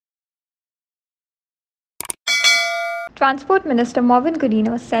Transport Minister Mauvin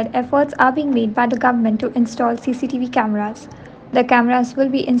Godinho said efforts are being made by the government to install CCTV cameras. The cameras will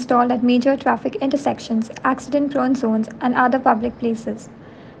be installed at major traffic intersections, accident-prone zones, and other public places.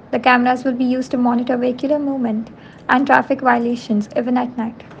 The cameras will be used to monitor vehicular movement and traffic violations even at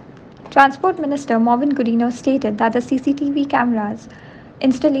night. Transport Minister Mauvin Godinho stated that the CCTV cameras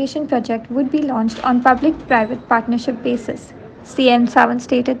installation project would be launched on public-private partnership basis. CM Savan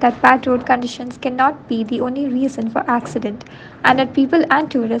stated that bad road conditions cannot be the only reason for accident and that people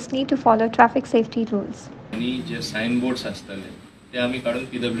and tourists need to follow traffic safety rules. आणि जे sign boards आसतले ते आमी काढून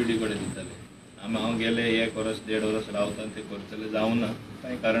PWD कडे दितले. हांव गेले 1 वर्स 1.5 वर्स रावता ते करतले जावना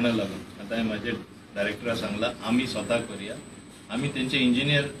काय कारण लागून आता माझे डायरेक्टरा सांगला आमी स्वतः करूया आमी त्यांचे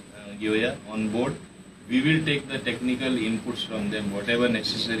इंजिनियर घेऊया on board. We will take the technical inputs from them, whatever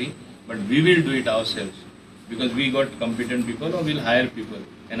necessary, but we will do it ourselves because we got competent people or we'll hire people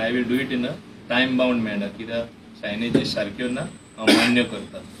and I will do it in a time-bound manner. कित्याक सायनेजीस सारक्यो ना हांव मान्य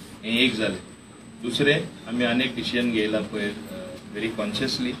करता हें एक जालें. दुसरें आमी अनेक डिसिजन घेयला पळय very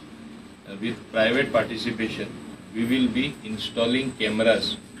consciously with private participation we will be installing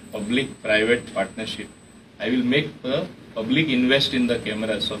cameras, public-private partnership. I will make the public invest in the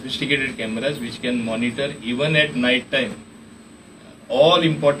cameras, sophisticated cameras which can monitor even at night time all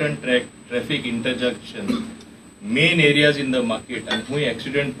important traffic intersections, main areas in the market and who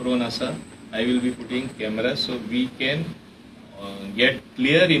accident prone asa. I will be putting cameras so we can get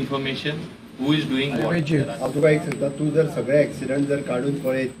clear information who is doing what. तुका एक सांगता तू जर सगळे accident जर काढून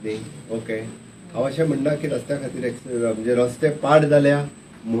पळयत न्ही okay हांव अशें म्हणना की रस्त्या खातीर म्हणजे रस्ते पाड जाल्या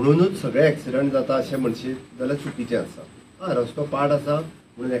म्हणूनच सगळे ऍक्सिडेंट जाता अशें म्हणशीत जाल्यार चुकीचें आसा. रस्तो पाड आसा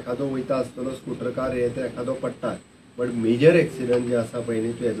म्हणून एखादो वयता आसतलो स्कूटर कार हे तर एखादो पडटा बट मेजर एक्सिडेंट जे आसा पळय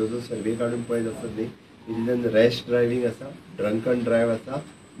न्ही तूं हेजो जो सर्वे काडून पळयत आसत न्ही तेतूंतल्यान रॅश ड्रायव्हिंग आसा, ड्रंकन ड्रायव्ह आसा,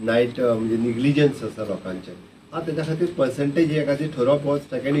 नायट म्हणजे निग्लिजन्स आसा लोकांचे. तेच्या खातीर पर्संटेज एखादी ठरोवप हो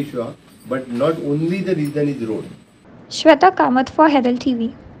सेकंड इश्यू आहा but not only the region is road. Shweta Kamath for Herald TV.